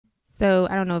So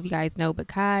I don't know if you guys know, but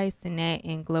Kai, Cenat,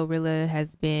 and Glorilla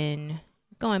has been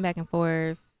going back and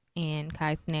forth, and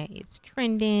Kai Cenat is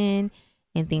trending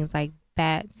and things like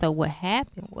that. So what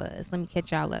happened was, let me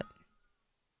catch y'all up.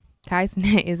 Kai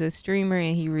Cenat is a streamer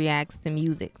and he reacts to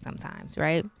music sometimes,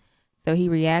 right? So he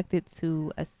reacted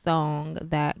to a song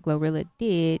that Glorilla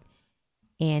did,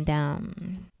 and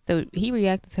so he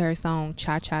reacted to her song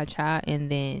Cha Cha Cha, and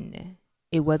then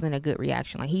it wasn't a good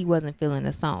reaction. Like, he wasn't feeling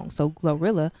the song. So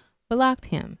Glorilla blocked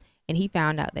him, and he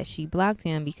found out that she blocked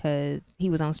him because he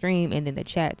was on stream, and then the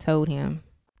chat told him.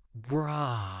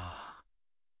 Bruh.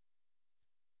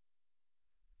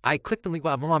 I clicked the link,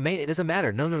 but my man, it doesn't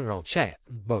matter. No. Chat.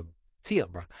 Bro, tee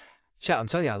up, bro. Chat, I'm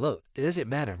telling y'all, look, it doesn't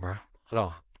matter, bro. Hold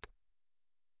on.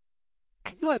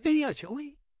 You know what video,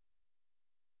 Joey?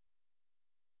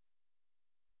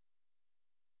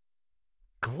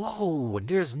 Glow,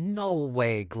 there's no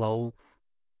way, Glow.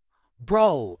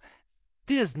 Bro,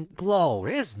 there's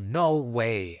no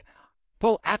way.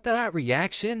 Bro, after that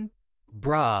reaction,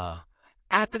 bruh.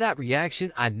 After that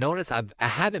reaction, I noticed I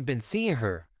haven't been seeing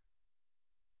her.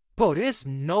 Bro, there's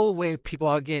no way people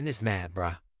are getting this mad,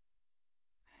 bruh.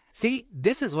 See,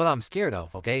 this is what I'm scared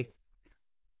of, okay?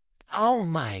 Oh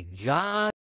my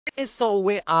god. It's so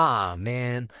weird. Ah,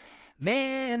 man.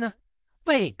 Man.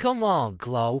 Wait, come on,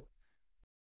 Glow.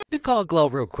 Let me call Glow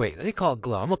real quick. Let me call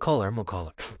Glow. I'm gonna call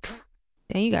her.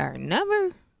 Then you got her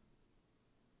number?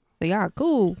 So y'all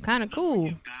cool, kind of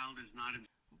cool.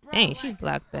 Dang, she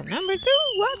blocked the number too?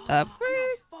 What the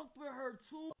frick?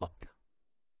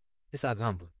 It's our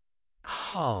number.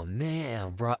 Oh,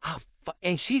 man, bro.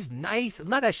 And she's nice.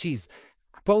 Not that she's...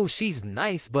 Bro, she's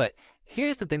nice, but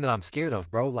here's the thing that I'm scared of,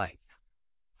 bro. Like,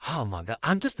 oh my god.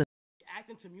 I'm just...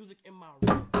 acting to music in my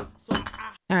room.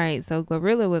 Alright, so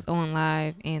Glorilla was on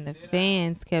live, and the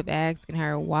fans kept asking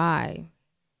her, why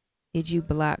did you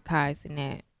block Kai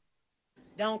Cenat?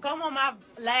 Don't come on my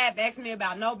live asking me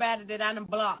about nobody that I done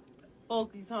blocked.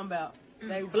 Fuck you talking about.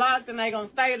 They blocked and they gonna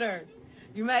stay there.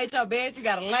 You made your bed, you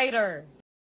gotta lay there.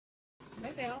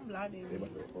 They say I'm blocked. They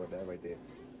about to record that right there.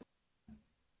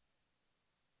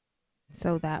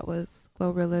 So that was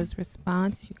Glorilla's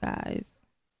response, you guys.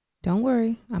 Don't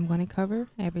worry, I'm gonna cover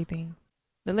everything.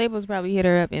 The labels probably hit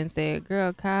her up and said,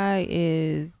 girl, Kai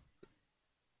is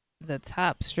the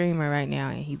top streamer right now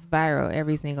and he's viral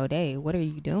every single day. What are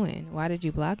you doing? Why did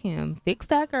you block him? Fix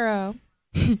that, girl.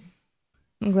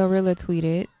 Glorilla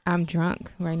tweeted, I'm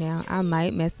drunk right now. I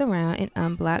might mess around and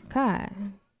unblock Kai.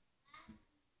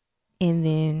 And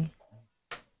then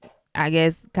I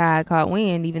guess Kai caught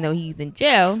wind even though he's in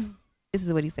jail. This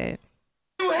is what he said.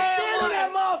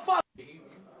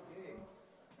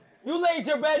 You laid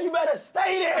your bed, you better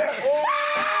stay there.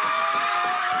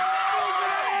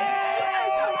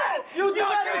 You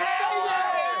better stay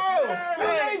there. You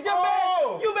laid your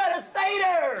bed, you better stay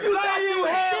there. You thought you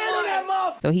had that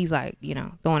motherfucker. So he's like, you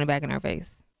know, throwing it back in her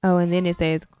face. Oh, and then it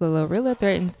says Glorilla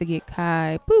threatens to get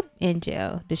Kai in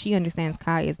jail. Does she understand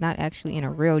Kai is not actually in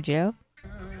a real jail?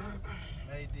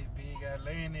 Made it big, I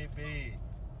lay in it big.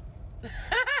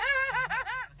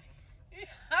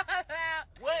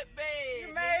 What bed?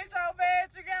 You made your bed,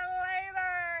 you gotta lay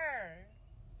there.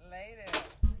 Lay there.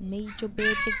 Made your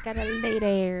bed, you gotta lay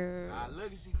there.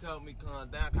 Look, she told me calm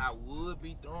down, I would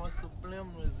be throwing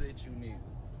subliminals at you niggas.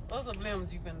 What's the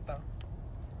subliminals you finna throw?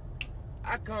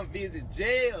 I come visit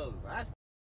jails. I stab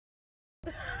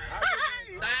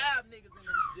niggas in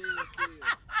them jail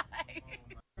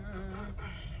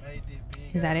cells.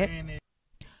 Is that it?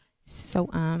 So,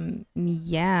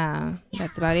 yeah,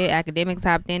 that's about it. Academics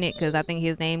hopped in it because I think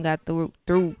his name got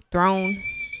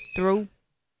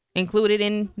included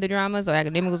in the drama. So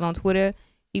Academic was on Twitter.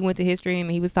 He went to his stream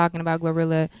and he was talking about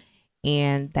Glorilla,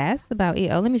 and that's about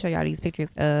it. Oh, let me show y'all these pictures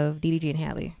of DDG and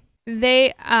Halle.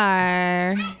 They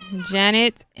are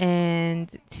Janet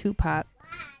and Tupac.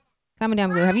 Comment down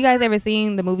below. Have you guys ever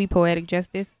seen the movie Poetic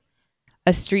Justice?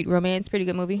 A street romance, pretty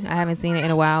good movie. I haven't seen it in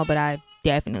a while, but I've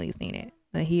definitely seen it.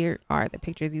 But here are the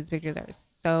pictures. These pictures are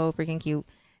so freaking cute.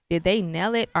 Did they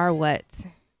nail it or what?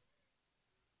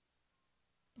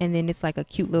 And then it's like a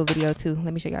cute little video too.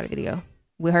 Let me show y'all the video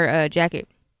with her jacket.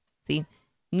 See,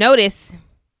 notice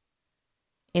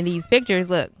in these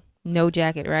pictures, look, no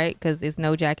jacket, right? Because it's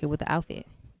no jacket with the outfit.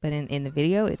 But in the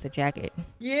video, it's a jacket.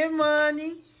 Yeah,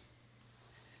 money.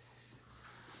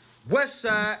 West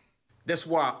side. That's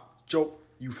why, joke,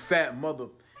 you fat mother.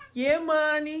 Yeah,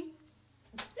 money.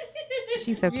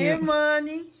 She's so cute. Yeah,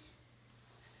 money.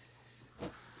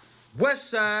 West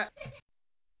side.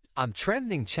 I'm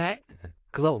trending, chat.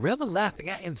 Glorilla laughing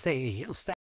at him saying he was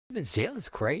fat in jail is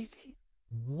crazy.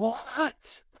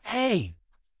 What? Hey,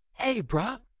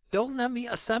 bro. Don't let me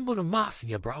assemble the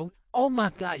mafia, bro. Oh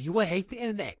my God, you would hate the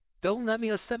internet. Don't let me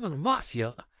accept the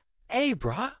mafia. Hey,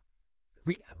 bruh.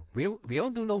 We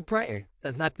don't do no praying.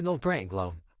 Let's not do no praying,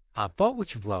 Glow. I fought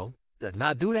with you, Glow. Let's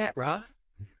not do that, bruh.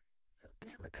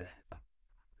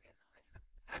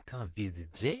 I can't be the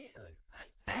jail.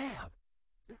 That's bad.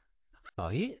 Oh,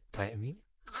 he playing me.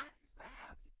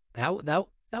 That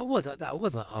wasn't.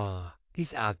 He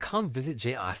said, I'll come visit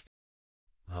jail.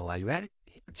 Oh, are you at it?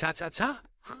 Cha cha cha.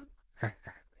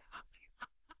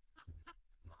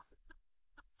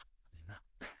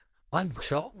 I'm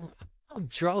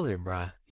trolling, bruh.